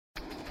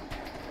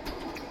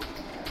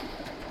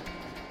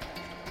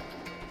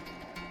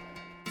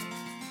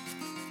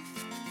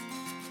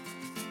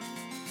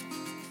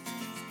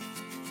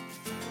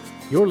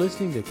You're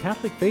listening to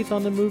Catholic Faith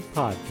on the Move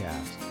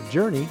podcast, a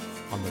journey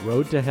on the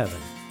road to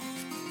heaven.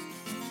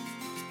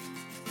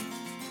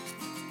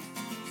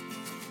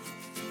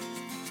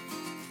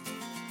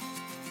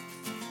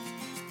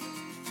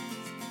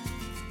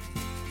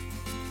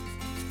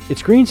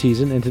 It's green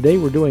season, and today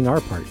we're doing our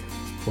part.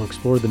 We'll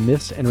explore the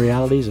myths and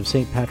realities of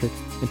St. Patrick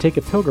and take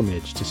a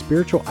pilgrimage to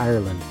spiritual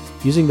Ireland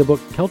using the book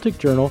Celtic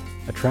Journal,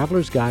 A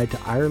Traveler's Guide to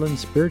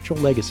Ireland's Spiritual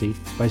Legacy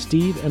by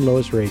Steve and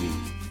Lois Ravey.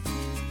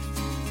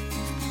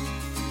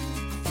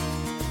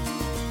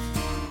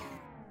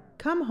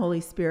 Come, Holy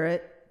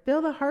Spirit,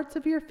 fill the hearts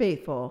of your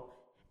faithful,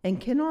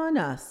 and kindle on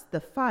us the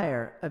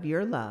fire of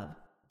your love.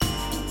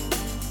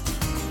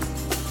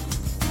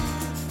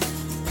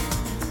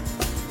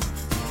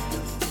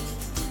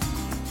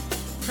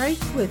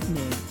 Christ with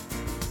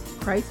me,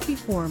 Christ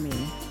before me,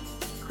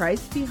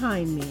 Christ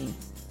behind me,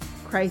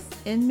 Christ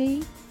in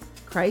me,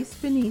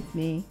 Christ beneath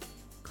me,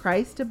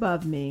 Christ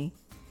above me,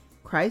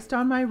 Christ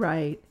on my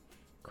right,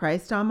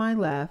 Christ on my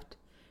left,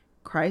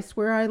 Christ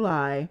where I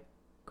lie,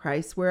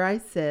 Christ where I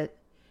sit,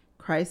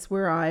 Christ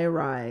where I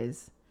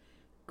arise,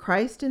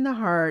 Christ in the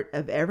heart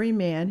of every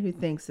man who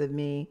thinks of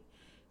me,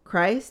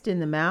 Christ in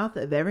the mouth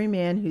of every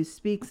man who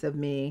speaks of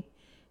me,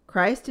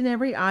 Christ in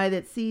every eye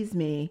that sees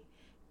me,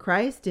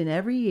 Christ in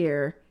every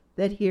ear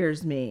that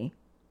hears me.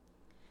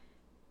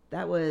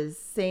 That was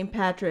St.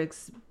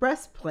 Patrick's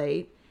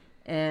breastplate,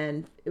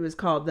 and it was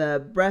called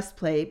the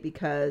breastplate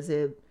because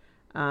it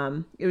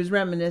was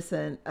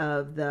reminiscent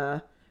of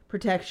the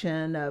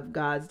protection of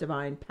God's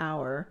divine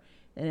power.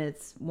 And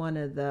it's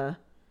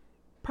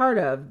part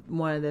of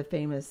one of the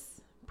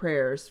famous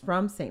prayers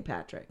from St.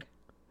 Patrick.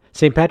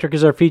 St. Patrick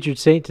is our featured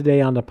saint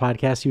today on the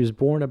podcast. He was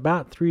born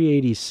about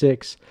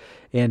 386,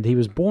 and he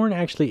was born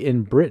actually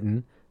in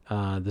Britain,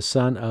 the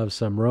son of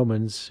some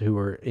Romans who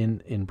were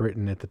in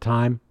Britain at the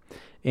time,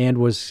 and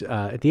was,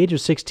 at the age of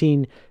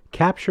 16,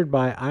 captured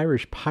by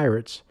Irish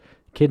pirates,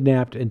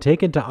 kidnapped, and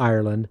taken to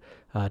Ireland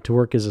to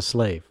work as a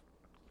slave.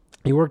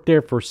 He worked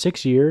there for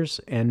 6 years,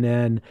 and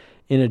then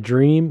in a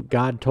dream,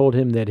 God told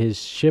him that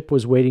his ship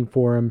was waiting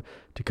for him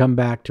to come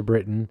back to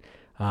Britain,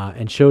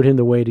 and showed him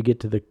the way to get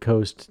to the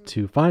coast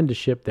to find a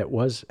ship that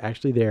was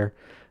actually there,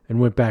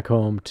 and went back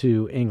home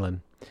to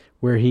England,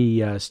 where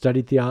he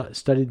studied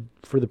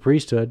for the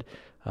priesthood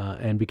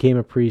and became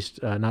a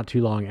priest not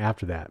too long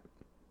after that.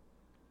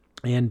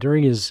 And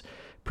during his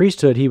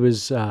priesthood, he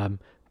was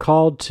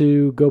called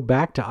to go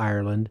back to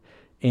Ireland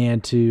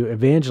and to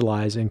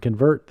evangelize and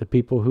convert the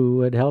people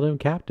who had held him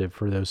captive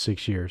for those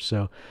 6 years.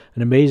 So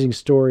an amazing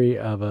story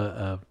of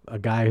a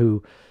guy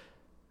who,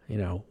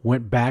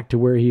 went back to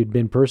where he had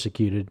been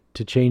persecuted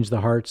to change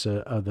the hearts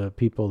of the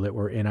people that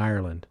were in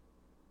Ireland.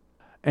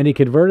 And he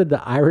converted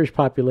the Irish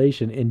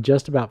population in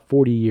just about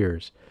 40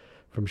 years,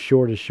 from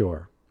shore to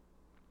shore.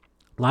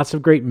 Lots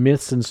of great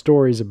myths and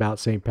stories about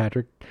St.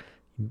 Patrick.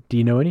 Do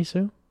you know any,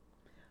 Sue?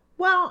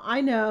 Well,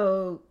 I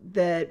know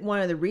that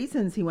one of the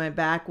reasons he went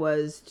back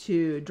was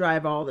to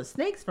drive all the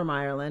snakes from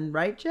Ireland,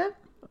 right, Chip?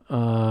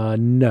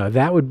 No,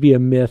 that would be a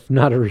myth,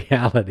 not a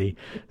reality.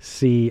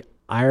 See,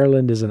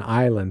 Ireland is an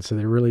island, so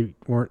there really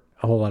weren't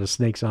a whole lot of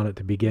snakes on it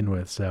to begin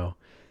with.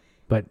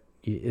 But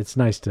it's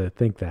nice to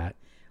think that.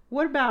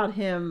 What about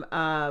him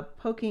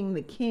poking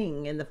the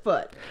king in the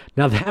foot?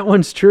 Now, that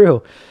one's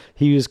true.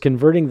 He was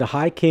converting the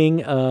High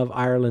King of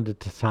Ireland at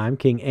the time,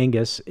 King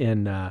Angus,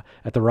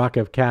 at the Rock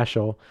of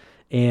Cashel.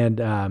 And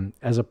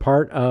as a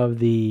part of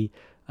the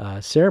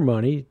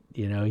ceremony,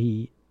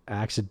 he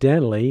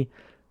accidentally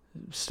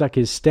stuck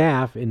his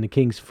staff in the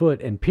king's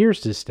foot and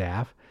pierced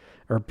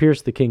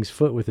the king's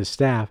foot with his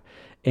staff.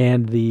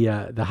 And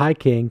the High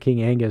King,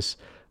 King Angus,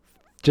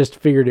 just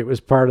figured it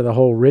was part of the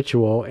whole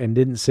ritual and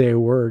didn't say a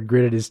word,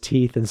 gritted his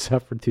teeth, and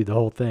suffered through the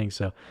whole thing.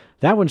 So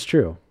that one's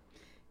true.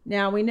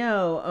 Now, we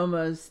know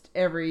almost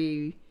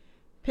every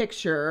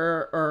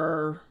picture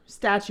or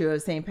statue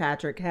of St.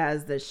 Patrick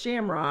has the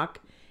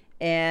shamrock,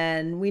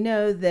 and we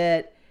know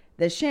that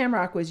the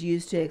shamrock was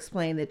used to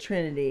explain the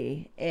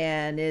Trinity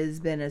and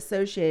has been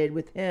associated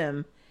with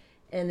him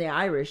and the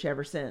Irish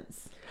ever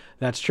since.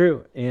 That's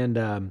true.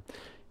 And,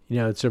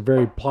 it's a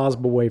very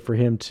plausible way for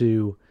him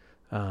to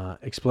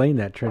explain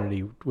that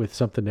Trinity with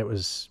something that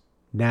was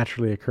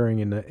naturally occurring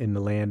in the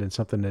land and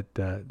something that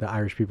the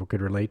Irish people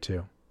could relate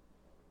to.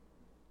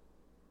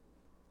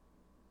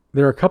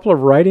 There are a couple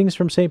of writings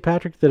from St.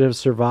 Patrick that have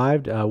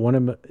survived. One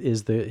of them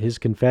is his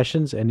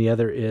Confessions, and the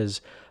other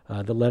is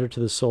the Letter to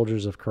the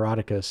Soldiers of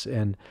Coroticus,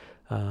 and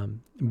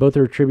both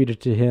are attributed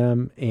to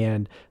him.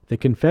 And the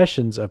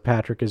Confessions of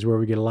Patrick is where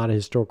we get a lot of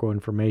historical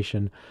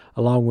information,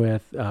 along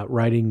with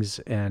writings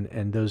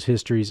and those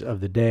histories of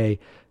the day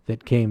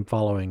that came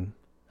following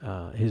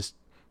his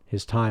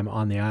time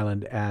on the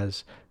island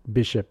as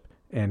bishop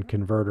and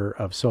converter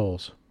of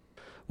souls.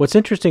 What's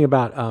interesting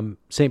about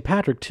St.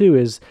 Patrick, too,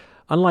 is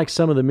unlike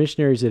some of the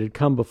missionaries that had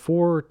come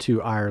before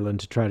to Ireland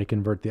to try to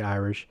convert the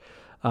Irish,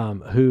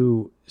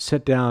 who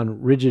set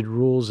down rigid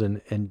rules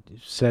and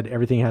said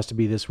everything has to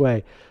be this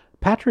way,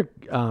 Patrick,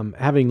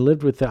 having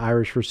lived with the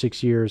Irish for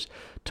 6 years,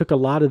 took a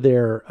lot of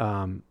their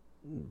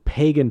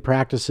pagan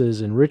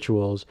practices and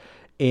rituals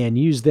and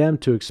used them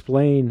to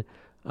explain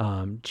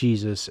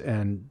Jesus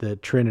and the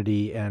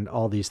Trinity and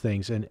all these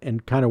things,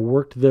 and kind of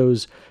worked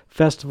those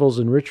festivals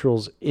and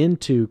rituals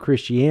into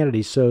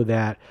Christianity so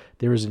that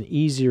there was an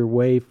easier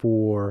way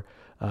for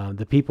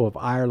the people of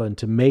Ireland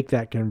to make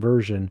that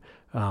conversion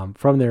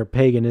from their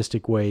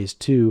paganistic ways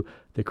to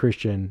the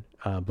Christian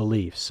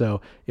beliefs.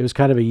 So it was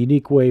kind of a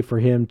unique way for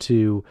him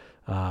to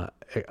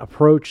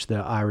approach the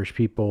Irish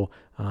people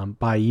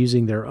by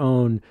using their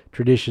own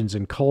traditions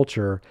and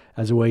culture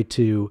as a way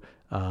to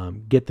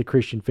get the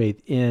Christian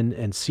faith in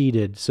and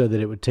seeded so that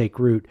it would take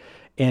root.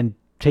 And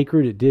take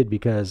root it did,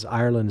 because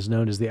Ireland is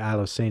known as the Isle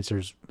of Saints.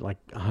 There's like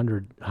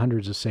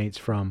hundreds of saints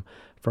from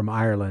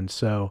Ireland.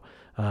 So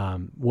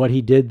what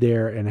he did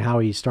there and how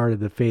he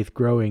started the faith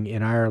growing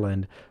in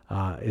Ireland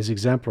is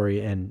exemplary,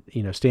 and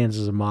stands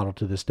as a model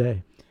to this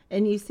day.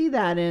 And you see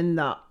that in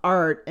the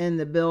art and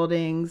the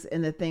buildings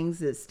and the things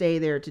that stay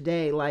there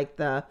today, like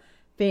the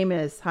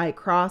famous high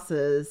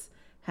crosses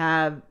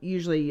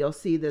you'll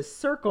see this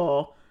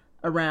circle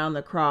around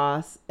the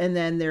cross, and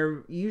then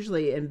they're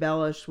usually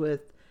embellished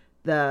with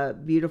the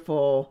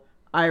beautiful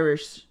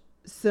Irish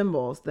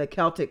symbols, the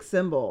Celtic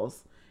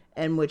symbols,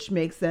 and which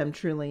makes them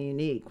truly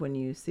unique. When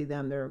you see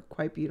them, they're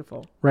quite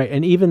beautiful. Right,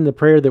 and even the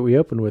prayer that we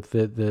opened with,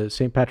 the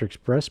St. Patrick's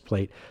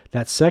breastplate,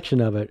 that section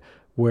of it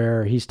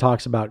where he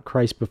talks about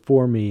Christ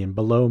before me and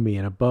below me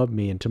and above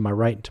me and to my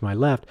right and to my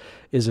left,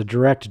 is a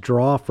direct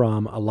draw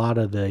from a lot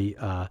of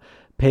the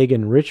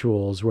pagan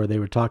rituals where they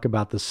would talk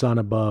about the sun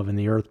above and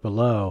the earth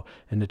below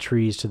and the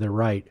trees to the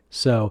right.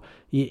 So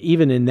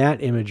even in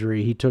that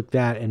imagery, he took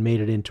that and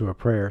made it into a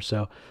prayer.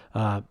 So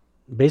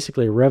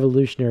basically a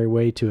revolutionary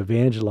way to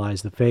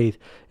evangelize the faith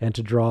and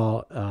to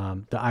draw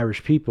the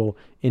Irish people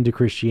into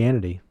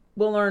Christianity.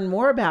 We'll learn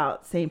more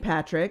about St.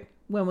 Patrick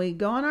when we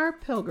go on our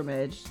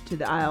pilgrimage to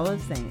the Isle of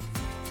Saints.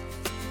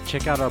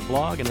 Check out our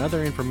blog and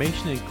other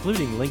information,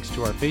 including links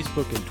to our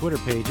Facebook and Twitter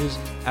pages,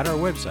 at our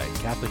website,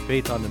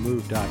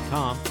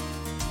 CatholicFaithOnTheMove.com,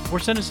 or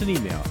send us an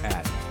email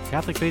at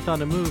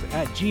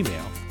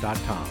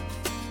CatholicFaithOnTheMove@gmail.com.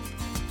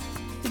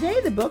 Today,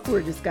 the book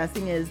we're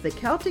discussing is The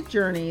Celtic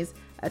Journeys,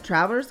 A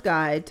Traveler's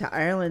Guide to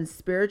Ireland's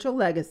Spiritual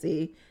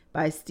Legacy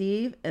by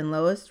Steve and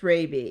Lois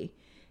Raby.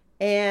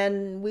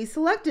 And we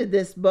selected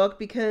this book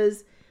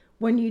because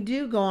when you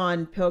do go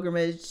on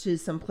pilgrimage to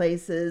some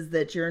places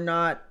that you're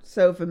not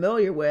so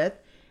familiar with,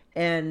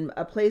 and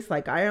a place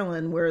like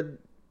Ireland where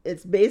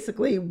it's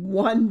basically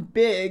one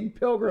big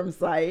pilgrim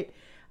site,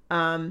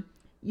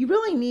 you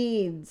really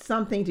need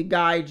something to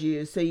guide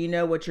you so you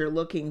know what you're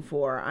looking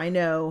for. I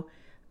know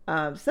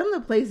some of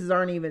the places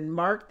aren't even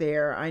marked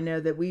there. I know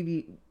that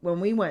when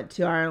we went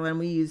to Ireland,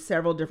 we used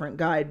several different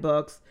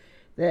guidebooks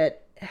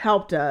that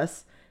helped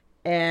us.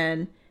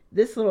 And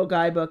this little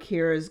guidebook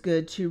here is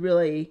good to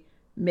really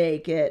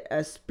make it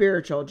a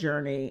spiritual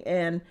journey.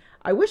 And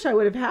I wish I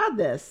would have had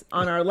this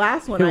on our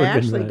last one. I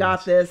actually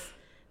got this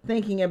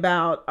thinking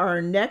about our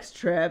next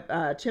trip.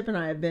 Chip and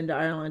I have been to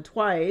Ireland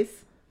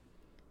twice,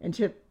 and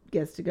Chip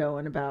gets to go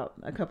in about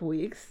a couple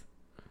weeks.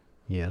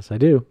 Yes, I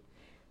do.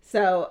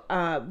 So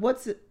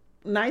what's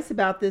nice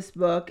about this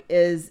book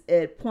is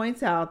it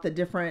points out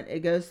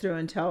it goes through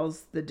and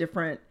tells the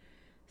different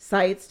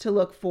sites to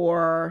look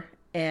for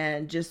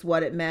and just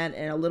what it meant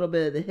and a little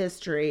bit of the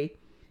history.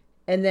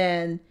 And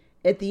then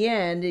at the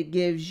end, it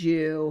gives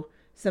you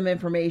some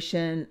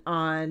information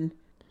on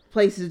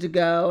places to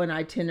go and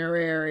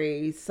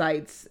itinerary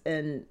sites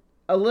and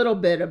a little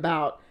bit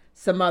about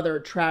some other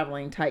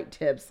traveling type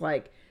tips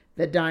like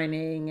the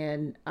dining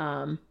and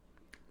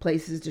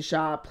places to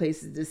shop,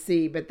 places to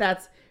see. But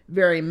that's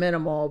very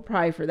minimal.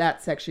 Probably for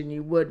that section,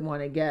 you would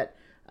want to get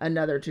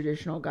another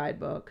traditional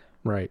guidebook.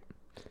 Right.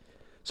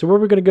 So where are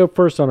we going to go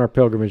first on our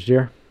pilgrimage,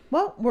 dear?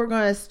 Well, we're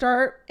going to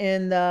start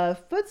in the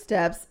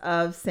footsteps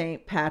of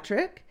St.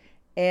 Patrick.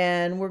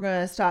 And we're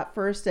going to stop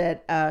first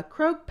at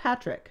Croagh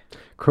Patrick.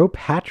 Croagh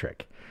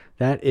Patrick.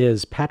 That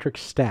is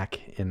Patrick's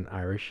Stack in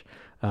Irish,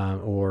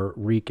 or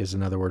reek is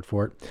another word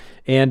for it.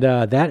 And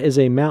that is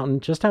a mountain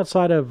just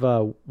outside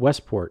of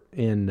Westport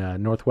in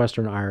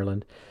northwestern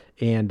Ireland.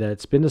 And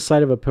it's been the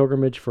site of a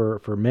pilgrimage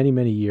for many,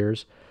 many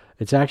years.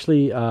 It's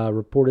actually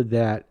reported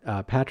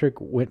that Patrick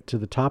went to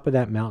the top of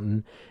that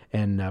mountain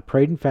and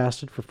prayed and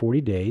fasted for 40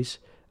 days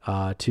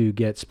to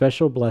get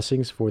special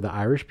blessings for the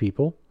Irish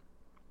people.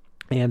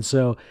 And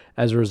so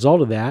as a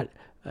result of that,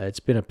 it's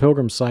been a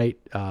pilgrim site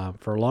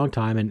for a long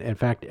time. And in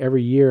fact,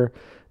 every year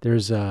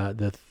there's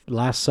the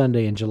last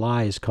Sunday in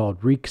July is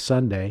called Reek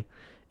Sunday.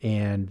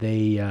 And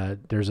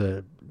there's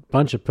a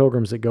bunch of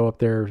pilgrims that go up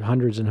there.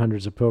 Hundreds and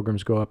hundreds of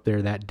pilgrims go up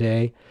there that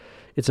day.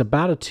 It's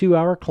about a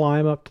 2-hour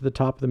climb up to the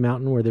top of the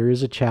mountain where there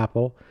is a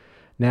chapel.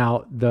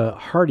 Now, the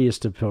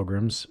hardiest of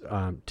pilgrims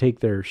take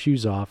their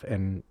shoes off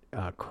and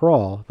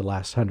crawl the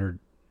last 100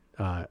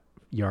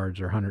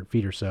 yards or 100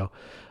 feet or so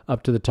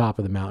up to the top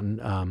of the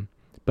mountain.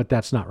 But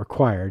that's not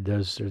required.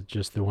 Those are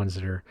just the ones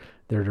that are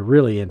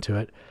really into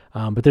it.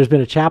 But there's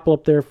been a chapel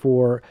up there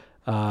for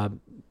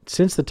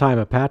since the time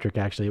of Patrick.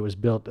 Actually, it was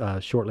built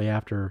shortly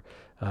after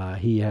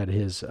he had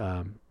his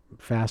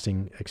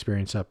fasting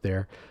experience up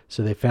there.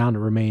 So they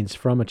found remains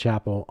from a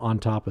chapel on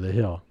top of the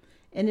hill.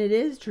 And it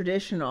is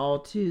traditional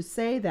to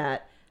say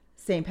that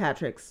St.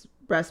 Patrick's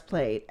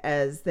breastplate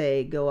as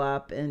they go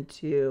up and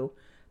to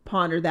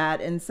ponder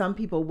that. And some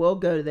people will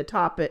go to the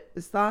top.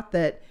 It's thought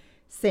that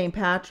St.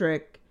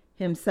 Patrick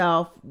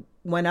himself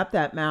went up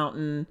that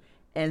mountain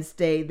and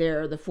stayed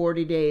there the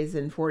 40 days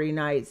and 40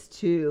 nights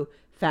to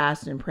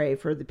fast and pray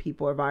for the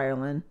people of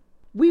Ireland.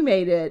 We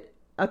made it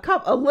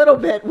a little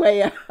bit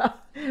way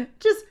up,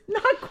 just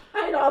not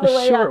quite all the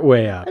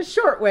way up. A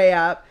short way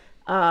up.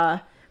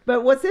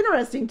 But what's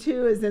interesting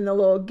too is in the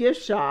little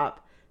gift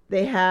shop,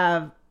 they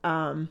have,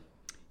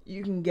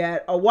 you can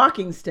get a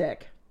walking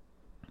stick.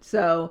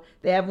 So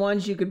they have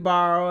ones you could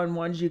borrow and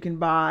ones you can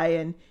buy,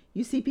 and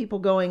you see people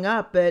going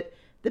up. But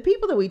the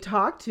people that we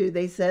talked to,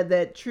 they said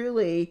that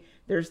truly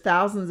there's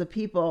thousands of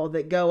people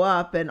that go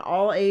up in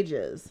all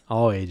ages.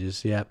 All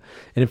ages, yeah.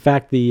 And in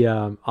fact, the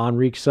on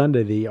Reek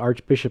Sunday, the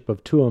Archbishop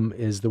of Tuam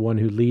is the one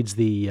who leads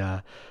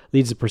the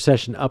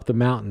procession up the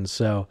mountain.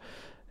 So,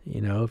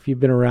 if you've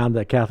been around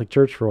the Catholic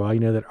Church for a while, you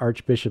know that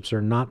archbishops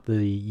are not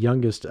the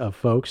youngest of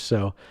folks.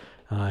 So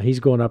he's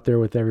going up there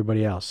with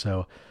everybody else.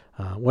 So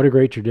what a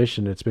great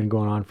tradition that's been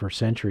going on for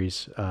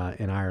centuries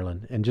in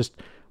Ireland, and just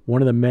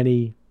one of the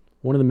many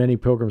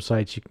pilgrim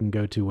sites you can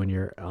go to when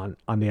you're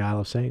on the Isle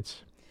of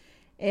Saints.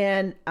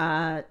 And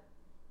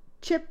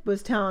Chip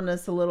was telling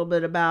us a little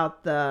bit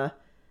about the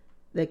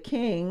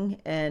king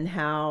and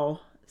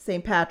how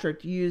St.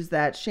 Patrick used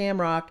that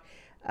shamrock.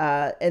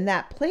 And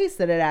that place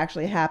that it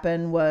actually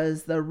happened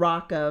was the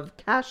Rock of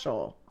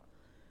Cashel.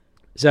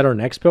 Is that our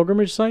next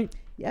pilgrimage site?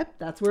 Yep,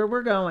 that's where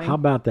we're going. How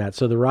about that?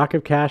 So the Rock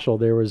of Cashel,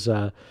 there's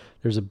a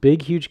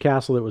big, huge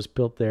castle that was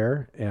built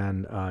there,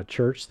 and a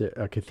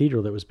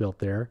cathedral that was built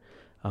there,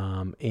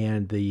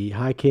 and the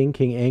High King,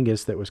 King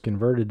Angus, that was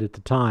converted at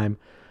the time,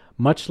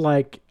 much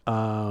like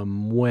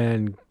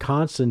when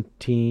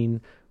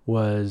Constantine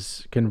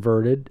was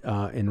converted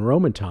in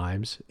Roman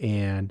times,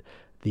 and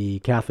the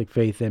Catholic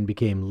faith then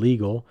became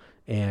legal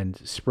and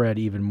spread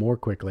even more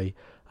quickly.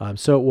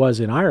 So it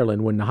was in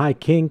Ireland when the High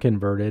King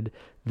converted.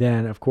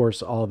 Then, of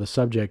course, all the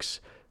subjects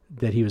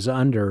that he was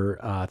under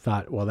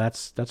thought, well,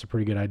 that's a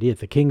pretty good idea. If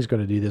the king's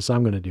going to do this,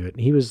 I'm going to do it.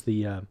 And he was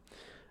the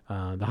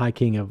High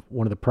King of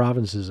one of the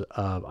provinces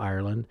of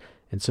Ireland,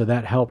 and so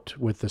that helped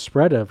with the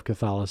spread of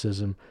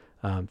Catholicism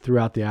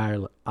throughout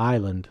the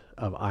island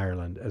of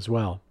Ireland as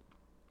well.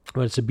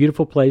 But it's a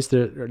beautiful place.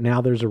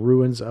 Now there's a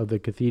ruins of the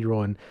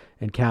cathedral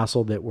and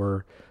castle that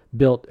were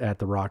built at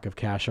the Rock of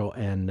Cashel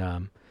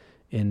and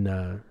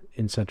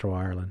in Central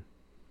Ireland.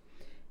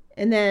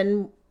 And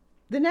then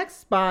the next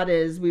spot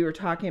is, we were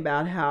talking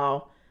about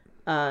how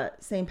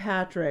St.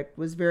 Patrick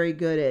was very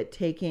good at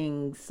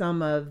taking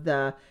some of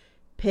the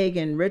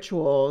pagan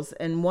rituals,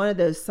 and one of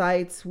those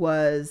sites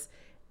was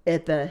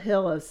at the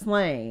Hill of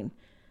Slane,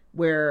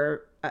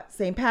 where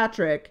St.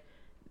 Patrick,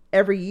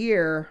 every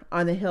year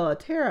on the Hill of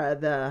Tara,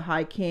 the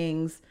High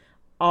Kings,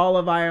 all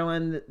of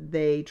Ireland,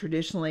 they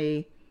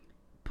traditionally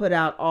put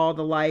out all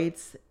the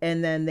lights,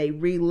 and then they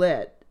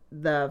relit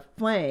the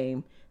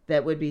flame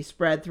that would be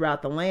spread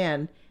throughout the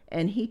land.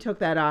 And he took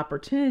that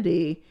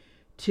opportunity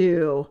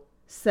to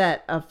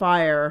set a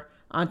fire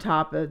on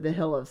top of the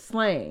Hill of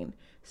Slane.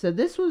 So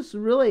this was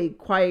really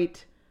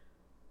quite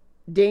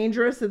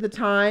dangerous at the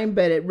time,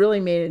 but it really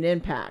made an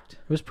impact.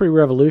 It was pretty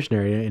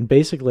revolutionary, and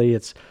basically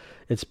it's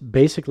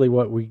basically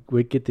what we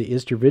get the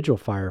Easter Vigil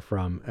fire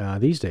from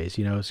these days.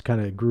 It's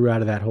kind of grew out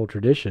of that whole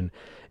tradition.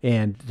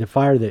 And the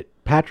fire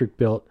that Patrick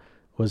built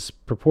was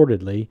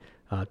purportedly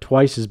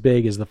twice as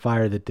big as the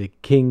fire that the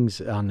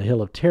kings on the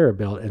Hill of Tara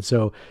built. And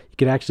so you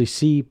could actually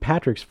see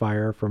Patrick's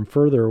fire from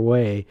further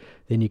away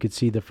than you could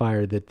see the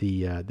fire that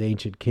the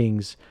ancient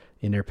kings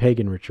in their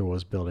pagan ritual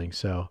was building.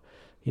 So,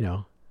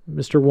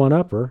 Mr.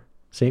 One-Upper,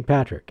 St.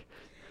 Patrick.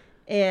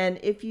 And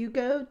if you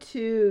go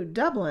to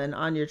Dublin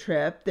on your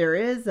trip, there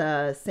is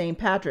a St.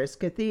 Patrick's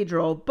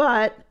Cathedral,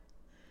 but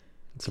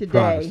it's today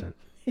Protestant.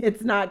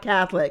 It's not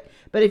Catholic.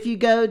 But if you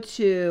go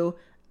to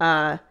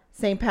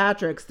St.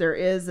 Patrick's, there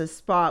is a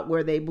spot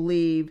where they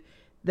believe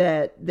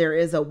that there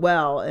is a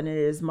well, and it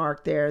is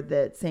marked there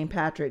that St.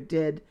 Patrick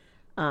did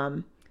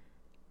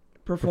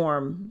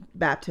perform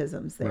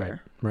baptisms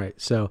there. Right.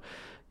 So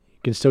you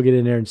can still get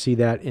in there and see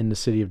that in the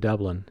city of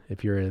Dublin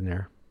if you're in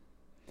there.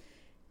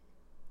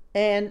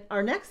 And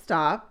our next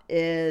stop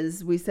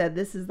is, we said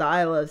this is the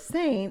Isle of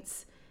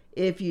Saints.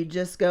 If you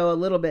just go a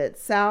little bit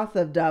south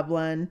of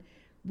Dublin,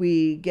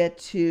 we get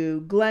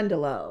to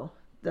Glendalough,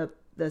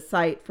 the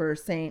site for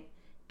St.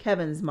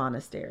 Kevin's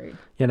Monastery.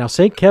 Yeah, now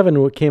St.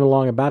 Kevin came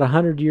along about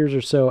 100 years or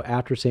so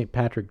after St.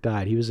 Patrick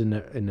died. He was in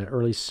the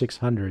early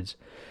 600s.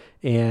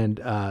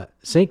 And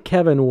St.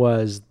 Kevin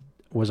was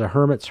a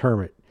hermit's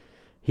hermit.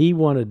 He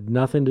wanted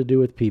nothing to do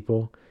with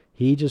people.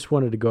 He just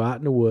wanted to go out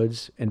in the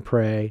woods and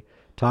pray,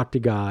 talk to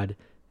God,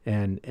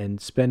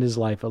 and spend his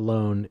life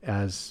alone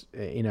as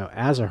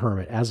a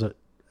hermit, as an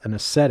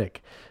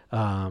ascetic,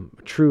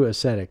 true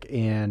ascetic,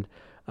 and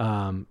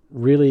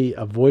really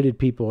avoided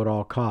people at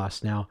all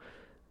costs. Now,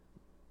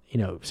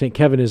 St.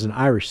 Kevin is an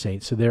Irish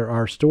saint, so there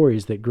are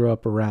stories that grow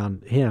up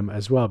around him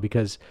as well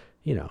because,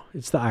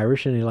 it's the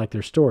Irish and they like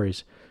their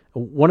stories.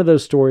 One of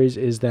those stories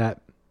is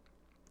that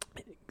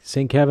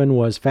St. Kevin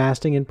was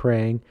fasting and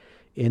praying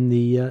in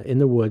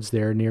the woods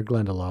there near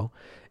Glendalough,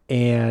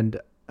 and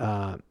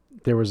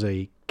there was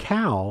a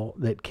cow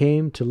that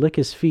came to lick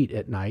his feet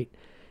at night,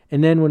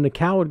 and then when the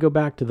cow would go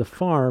back to the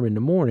farm in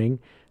the morning,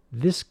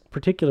 this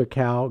particular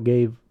cow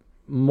gave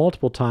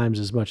multiple times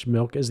as much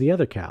milk as the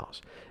other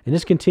cows. And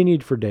this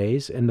continued for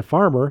days, and the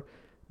farmer,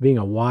 being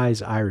a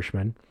wise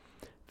Irishman,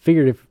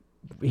 figured if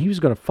he was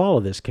going to follow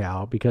this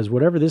cow, because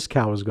whatever this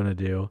cow was going to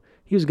do,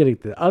 he was going to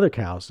get the other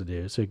cows to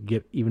do, so he could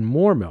get even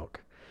more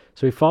milk.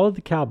 So he followed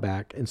the cow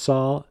back and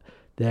saw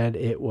that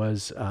it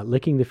was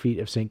licking the feet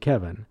of St.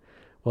 Kevin.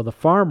 Well, the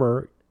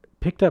farmer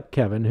picked up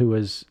Kevin, who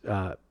was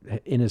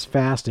in his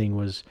fasting,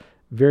 was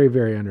very,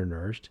 very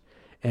undernourished,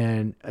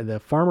 and the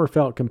farmer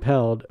felt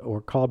compelled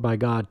or called by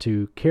God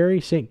to carry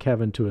St.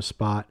 Kevin to a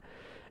spot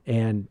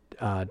and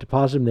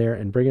deposit him there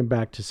and bring him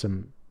back to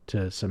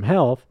some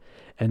health.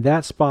 And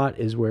that spot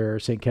is where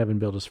St. Kevin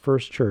built his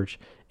first church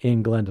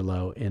in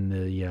Glendalough in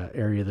the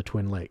area of the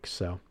Twin Lakes.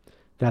 So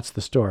that's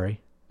the story.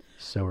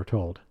 So we're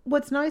told.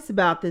 What's nice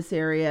about this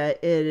area,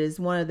 it is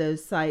one of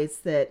those sites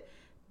that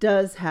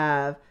does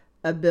have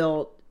a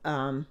built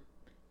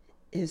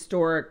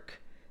historic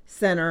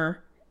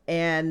center,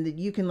 and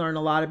you can learn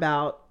a lot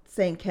about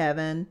St.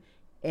 Kevin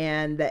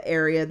and the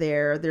area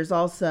there. There's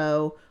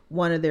also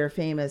one of their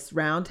famous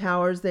round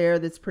towers there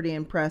that's pretty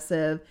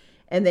impressive.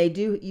 And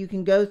you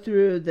can go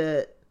through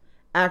the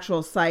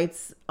actual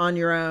sites on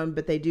your own,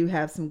 but they do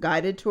have some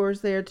guided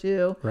tours there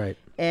too. Right.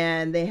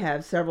 And they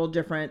have several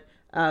different,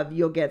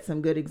 you'll get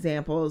some good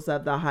examples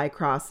of the high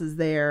crosses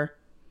there.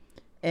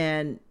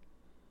 And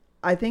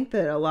I think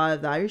that a lot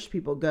of the Irish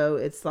people go,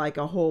 it's like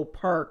a whole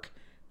park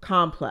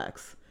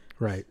complex.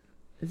 Right.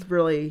 It's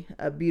really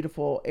a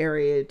beautiful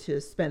area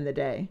to spend the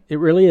day. It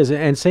really is.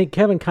 And St.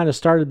 Kevin kind of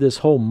started this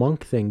whole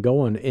monk thing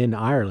going in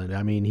Ireland.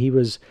 I mean, he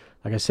was,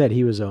 like I said,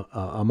 he was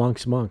a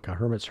monk's monk, a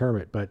hermit's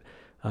hermit. But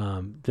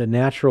the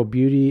natural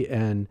beauty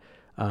and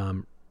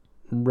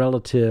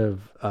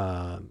relative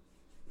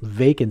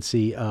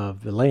vacancy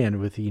of the land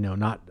with,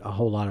 not a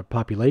whole lot of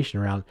population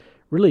around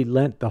really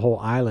lent the whole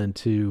island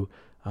to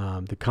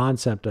the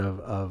concept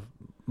of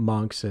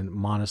monks and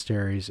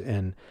monasteries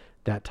and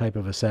that type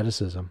of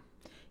asceticism.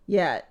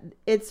 Yeah,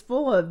 it's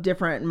full of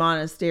different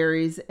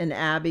monasteries and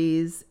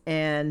abbeys,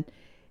 and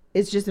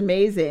it's just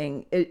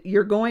amazing.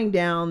 You're going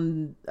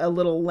down a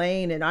little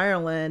lane in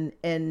Ireland,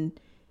 and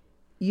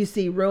you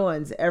see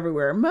ruins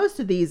everywhere. Most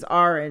of these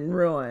are in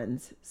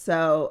ruins,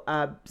 so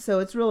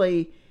it's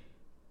really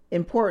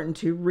important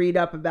to read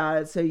up about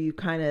it so you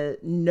kind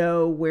of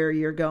know where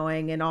you're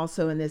going. And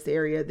also in this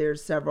area,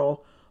 there's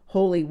several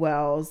holy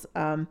wells.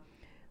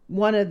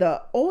 One of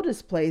the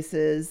oldest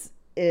places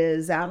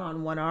is out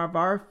on one of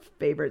our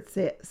favorite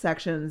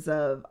sections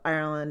of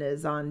Ireland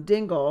is on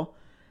Dingle.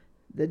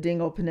 The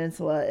Dingle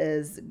Peninsula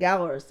is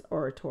Gallows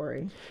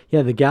Oratory.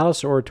 Yeah, the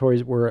Gallows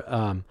Oratories were,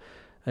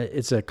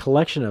 it's a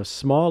collection of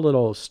small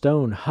little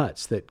stone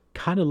huts that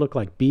kind of look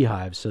like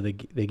beehives. So they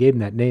gave them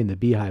that name, the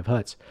Beehive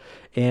Huts.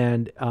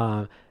 And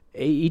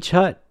each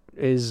hut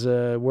is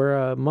where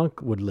a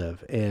monk would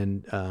live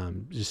and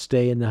just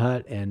stay in the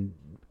hut and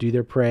do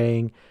their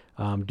praying,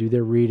 do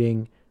their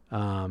reading,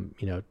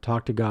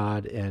 talk to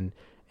God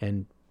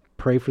and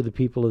pray for the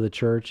people of the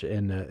church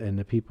and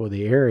the people of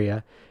the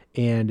area.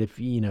 And if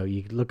you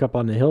look up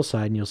on the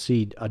hillside and you'll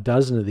see a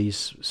dozen of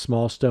these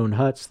small stone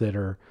huts that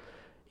are,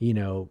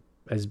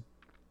 as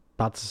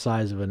about the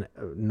size of a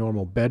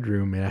normal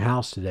bedroom in a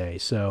house today.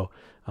 So,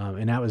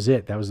 and that was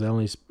it. That was the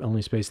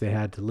only space they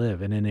had to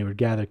live. And then they would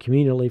gather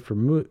communally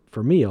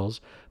for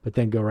meals, but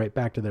then go right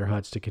back to their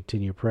huts to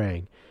continue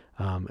praying.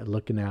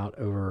 Looking out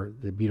over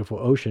the beautiful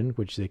ocean,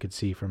 which they could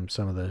see from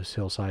some of those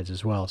hillsides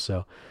as well.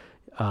 So,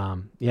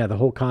 the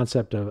whole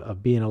concept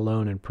of being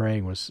alone and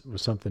praying was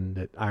something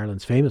that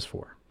Ireland's famous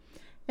for.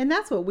 And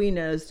that's what we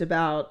noticed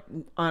about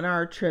on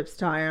our trips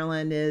to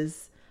Ireland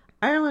is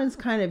Ireland's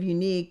kind of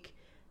unique.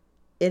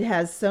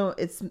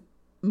 It's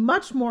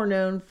much more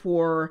known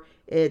for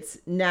its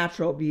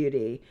natural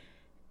beauty.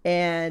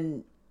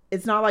 And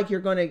it's not like you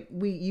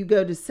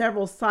go to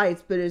several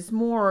sites, but it's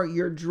more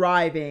you're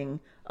driving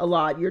a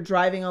lot. You're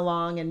driving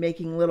along and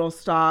making little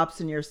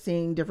stops and you're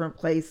seeing different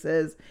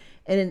places.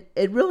 And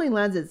it really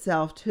lends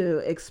itself to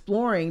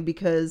exploring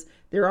because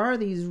there are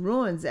these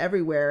ruins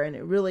everywhere and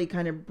it really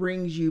kind of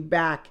brings you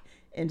back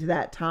into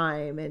that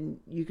time and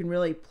you can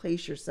really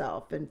place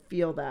yourself and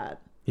feel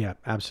that. Yeah,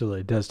 absolutely.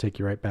 It does take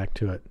you right back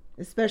to it.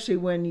 Especially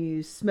when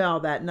you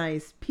smell that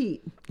nice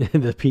peat.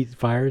 The peat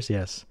fires,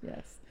 yes.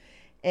 Yes.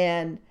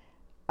 And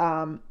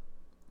on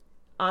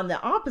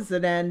the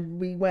opposite end,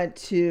 we went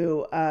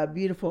to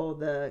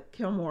the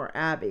Kilmore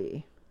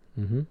Abbey.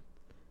 Mm-hmm.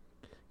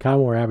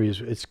 Kilmore Abbey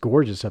it's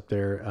gorgeous up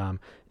there.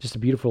 Just a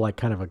beautiful, like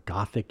kind of a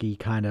Gothic-y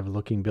kind of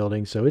looking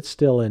building. So it's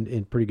still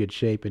in pretty good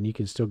shape, and you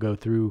can still go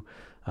through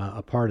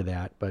a part of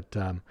that. But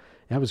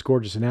That was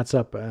gorgeous, and that's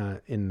up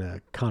in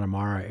the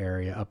Connemara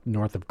area, up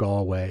north of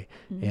Galway,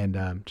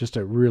 and just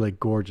a really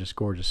gorgeous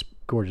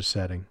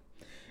setting.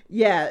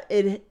 Yeah,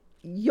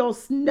 you'll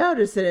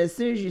notice it as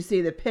soon as you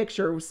see the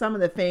picture. Some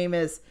of the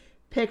famous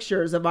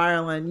pictures of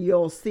Ireland,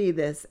 you'll see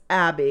this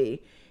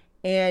abbey,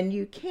 and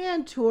you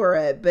can tour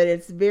it, but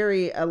it's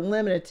a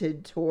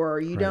limited tour.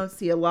 You don't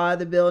see a lot of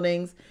the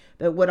buildings.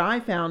 But what I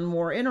found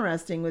more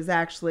interesting was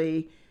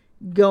actually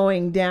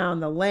going down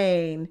the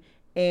lane,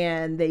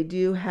 and they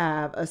do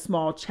have a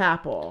small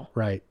chapel.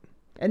 Right.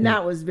 And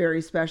that was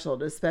very special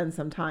to spend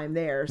some time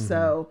there.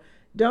 So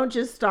don't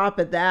just stop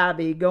at the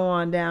Abbey. Go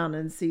on down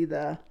and see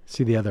the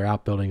other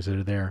outbuildings that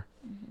are there.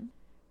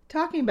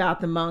 Talking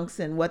about the monks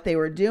and what they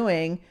were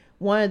doing,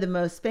 one of the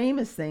most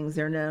famous things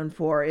they're known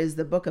for is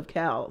the Book of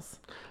Kells.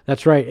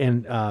 That's right.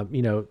 And,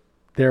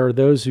 there are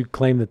those who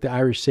claim that the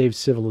Irish saved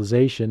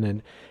civilization,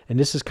 and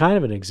this is kind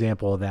of an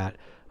example of that.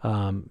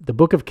 The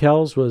Book of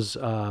Kells was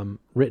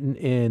written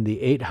in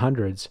the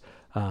 800s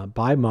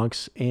by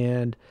monks,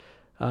 and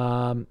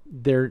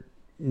they're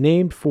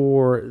named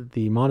for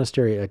the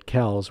monastery at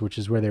Kells, which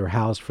is where they were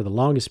housed for the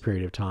longest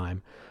period of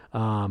time.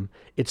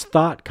 It's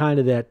thought kind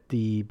of that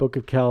the Book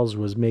of Kells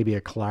was maybe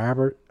a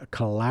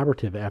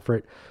collaborative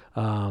effort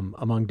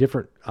among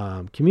different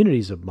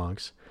communities of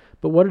monks.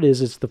 But what it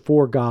is, it's the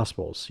four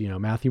Gospels,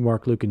 Matthew,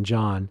 Mark, Luke, and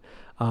John,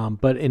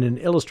 but in an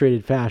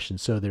illustrated fashion.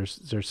 So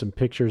there's some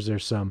pictures,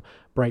 there's some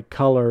bright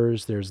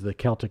colors, there's the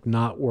Celtic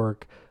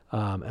knotwork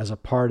as a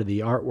part of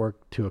the artwork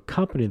to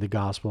accompany the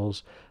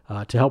Gospels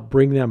to help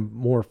bring them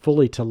more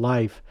fully to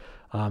life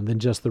than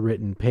just the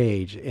written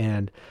page.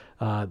 And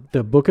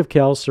the Book of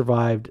Kells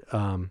survived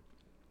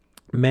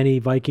many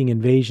Viking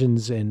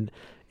invasions and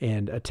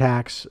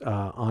attacks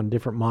on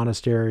different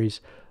monasteries.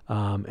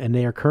 And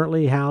they are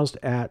currently housed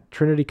at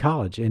Trinity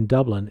College in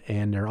Dublin,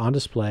 and they're on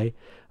display.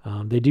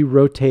 They do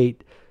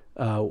rotate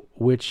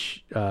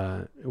which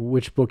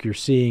book you're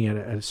seeing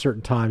at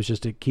certain times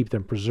just to keep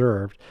them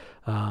preserved.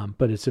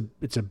 But it's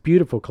a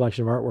beautiful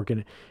collection of artwork,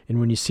 and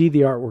when you see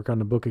the artwork on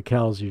the Book of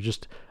Kells, you're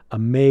just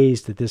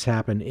amazed that this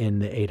happened in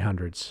the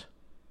 800s.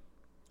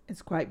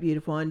 It's quite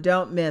beautiful, and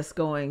don't miss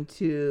going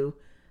to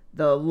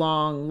the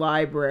long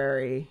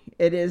library.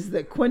 It is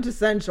the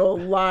quintessential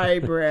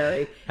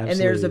library. And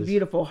there's a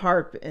beautiful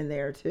harp in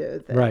there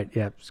too. Right,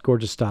 yeah. It's a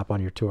gorgeous stop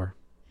on your tour.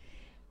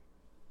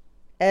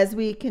 As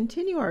we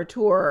continue our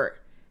tour,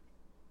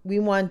 we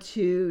want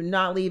to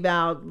not leave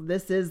out,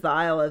 this is the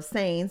Isle of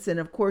Saints. And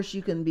of course,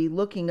 you can be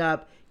looking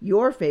up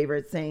your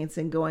favorite saints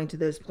and going to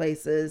those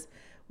places.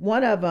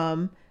 One of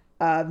them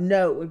of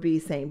note would be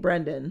St.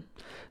 Brendan.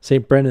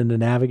 St. Brendan the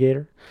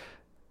Navigator?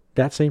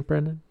 That's St.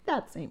 Brendan?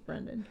 That's St.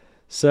 Brendan.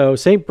 So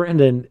St.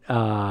 Brendan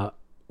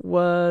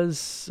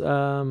was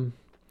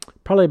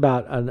probably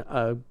about,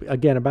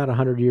 about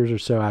 100 years or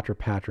so after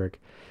Patrick.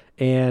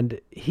 And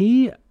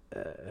he,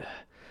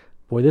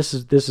 this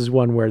is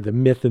one where the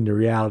myth and the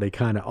reality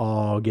kind of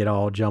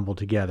all jumbled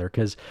together.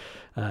 Because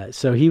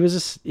so he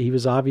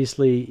was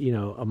obviously,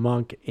 a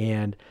monk,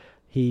 and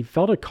he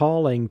felt a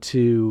calling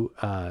to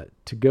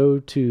go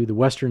to the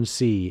Western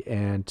Sea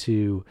and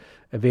to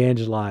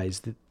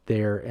evangelize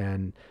there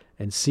and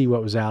see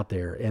what was out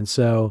there. And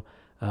so,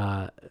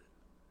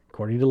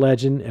 according to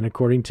legend and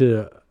according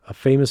to a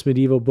famous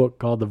medieval book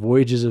called The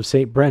Voyages of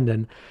St.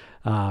 Brendan,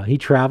 he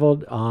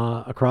traveled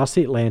across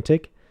the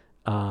Atlantic.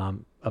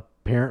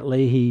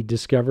 Apparently, he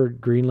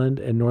discovered Greenland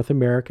and North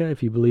America,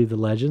 if you believe the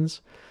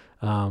legends.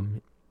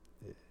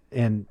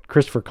 And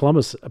Christopher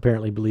Columbus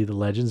apparently believed the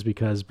legends,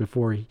 because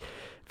a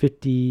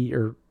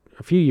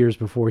few years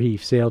before he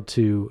sailed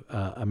to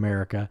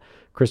America,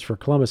 Christopher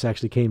Columbus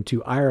actually came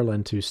to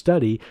Ireland to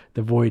study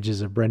the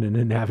voyages of Brendan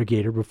the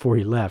Navigator before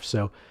he left.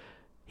 So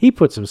he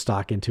put some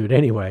stock into it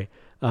anyway.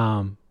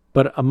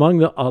 But along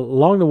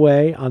the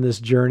way on this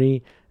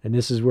journey, and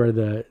this is where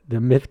the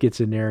myth gets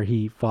in there,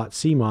 he fought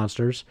sea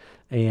monsters,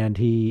 and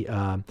he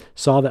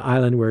saw the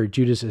island where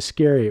Judas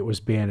Iscariot was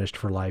banished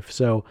for life.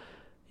 So,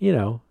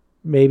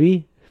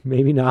 maybe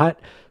not,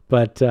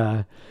 but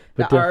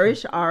the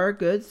Irish are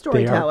good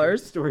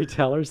storytellers.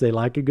 Storytellers. They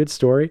like a good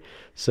story.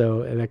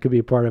 So that could be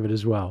a part of it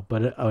as well.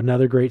 But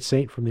another great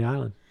saint from the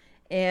island.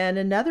 And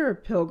another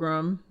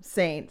pilgrim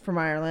saint from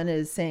Ireland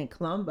is St.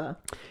 Columba.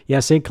 Yeah,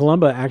 St.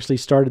 Columba actually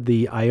started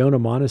the Iona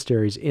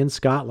monasteries in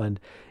Scotland.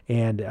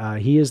 And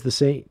he is the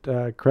saint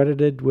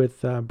credited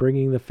with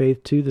bringing the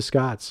faith to the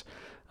Scots,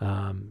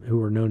 who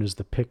were known as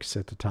the Picts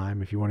at the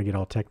time, if you want to get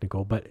all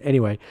technical. But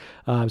anyway,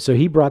 so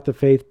he brought the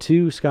faith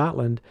to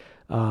Scotland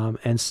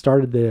and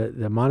started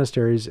the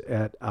monasteries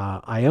at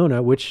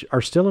Iona, which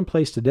are still in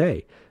place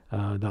today. The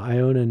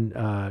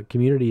Ionan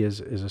community is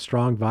a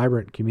strong,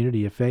 vibrant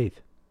community of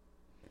faith.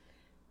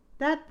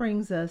 That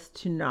brings us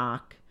to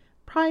Knock,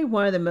 probably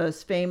one of the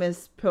most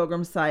famous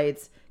pilgrim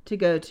sites to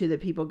go to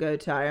that people go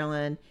to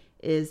Ireland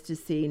is to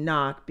see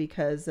Knock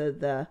because of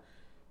the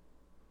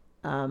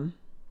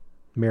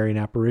Marian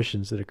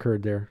apparitions that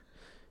occurred there.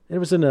 And it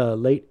was in the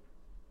late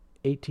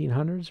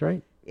 1800s,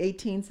 right?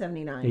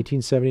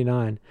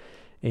 1879.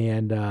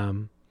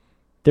 And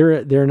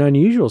they're an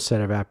unusual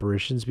set of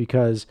apparitions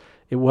because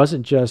it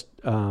wasn't just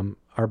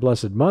our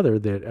Blessed Mother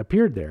that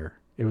appeared there.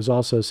 It was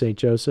also St.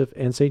 Joseph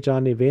and St.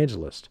 John the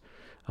Evangelist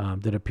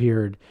that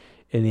appeared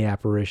in the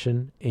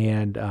apparition.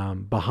 And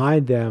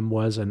behind them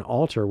was an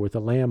altar with a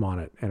lamb on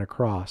it and a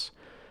cross.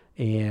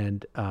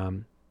 And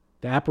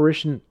the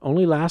apparition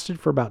only lasted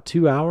for about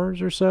 2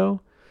 hours or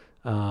so.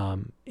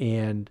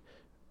 And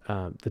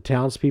the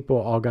townspeople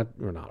all got,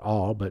 or not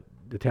all, but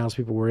the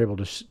townspeople were able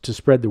to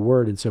spread the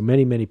word. And so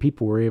many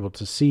people were able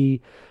to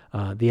see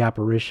the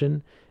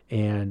apparition.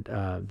 And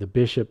the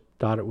bishop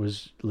thought it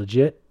was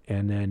legit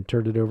and then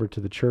turned it over to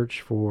the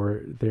church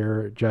for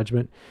their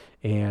judgment.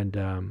 And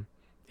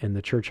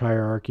the church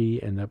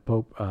hierarchy and the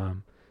Pope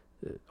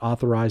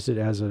authorized it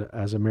as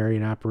a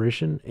Marian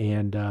apparition.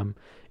 And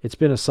it's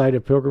been a site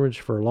of pilgrimage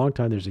for a long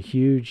time. There's a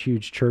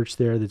huge church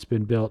there that's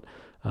been built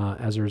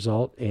as a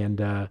result. And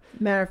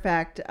matter of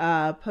fact,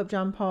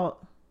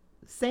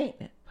 Saint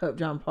Pope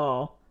John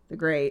Paul the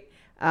Great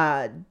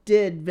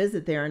did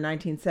visit there in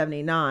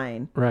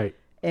 1979. Right.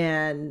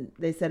 And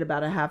they said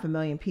about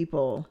 500,000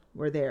 people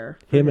were there.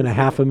 Him and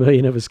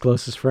 500,000 of his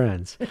closest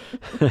friends.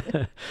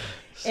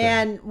 So.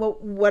 And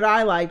what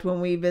I liked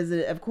when we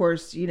visited, of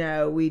course,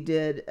 we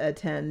did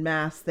attend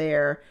Mass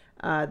there.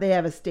 They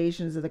have a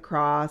Stations of the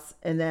Cross,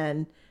 and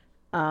then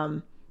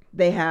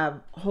they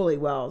have holy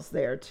wells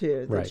there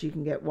too that you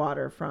can get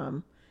water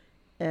from.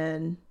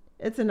 And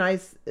it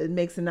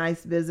makes a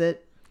nice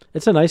visit.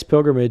 It's a nice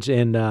pilgrimage,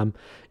 and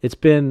it's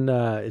been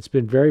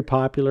very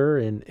popular.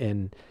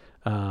 And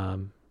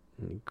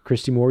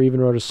Christy Moore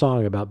even wrote a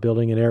song about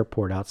building an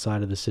airport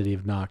outside of the city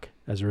of Knock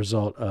as a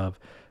result of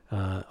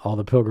all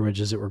the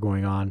pilgrimages that were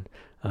going on.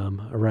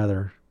 A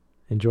rather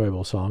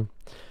enjoyable song.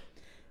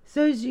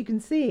 So as you can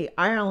see,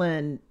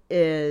 Ireland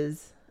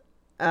is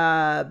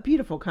a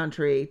beautiful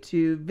country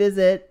to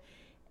visit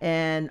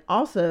and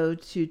also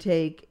to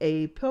take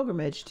a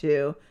pilgrimage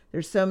to.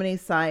 There's so many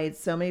sites,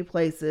 so many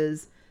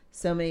places,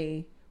 so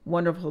many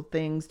wonderful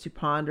things to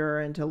ponder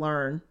and to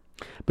learn.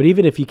 But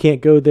even if you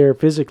can't go there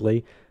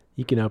physically,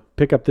 you can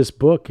pick up this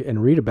book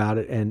and read about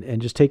it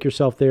and just take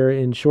yourself there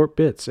in short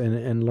bits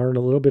and learn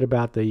a little bit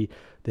about the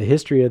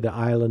history of the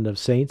Island of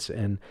Saints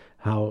and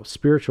how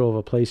spiritual of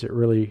a place it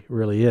really,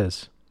 really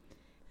is.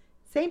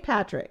 St.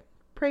 Patrick,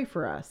 pray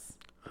for us.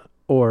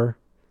 Or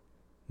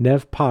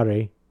Nev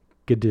Pare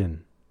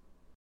Gadin.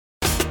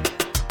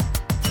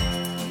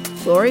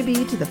 Glory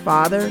be to the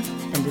Father,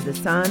 and to the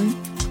Son,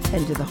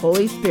 and to the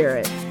Holy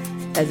Spirit,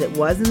 as it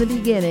was in the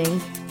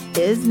beginning,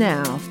 is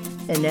now,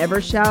 and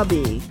ever shall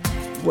be,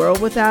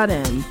 world without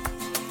end.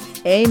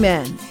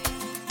 Amen.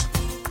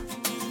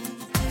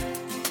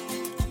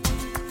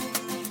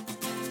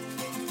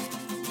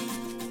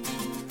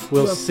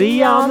 We'll see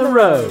you on the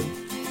road.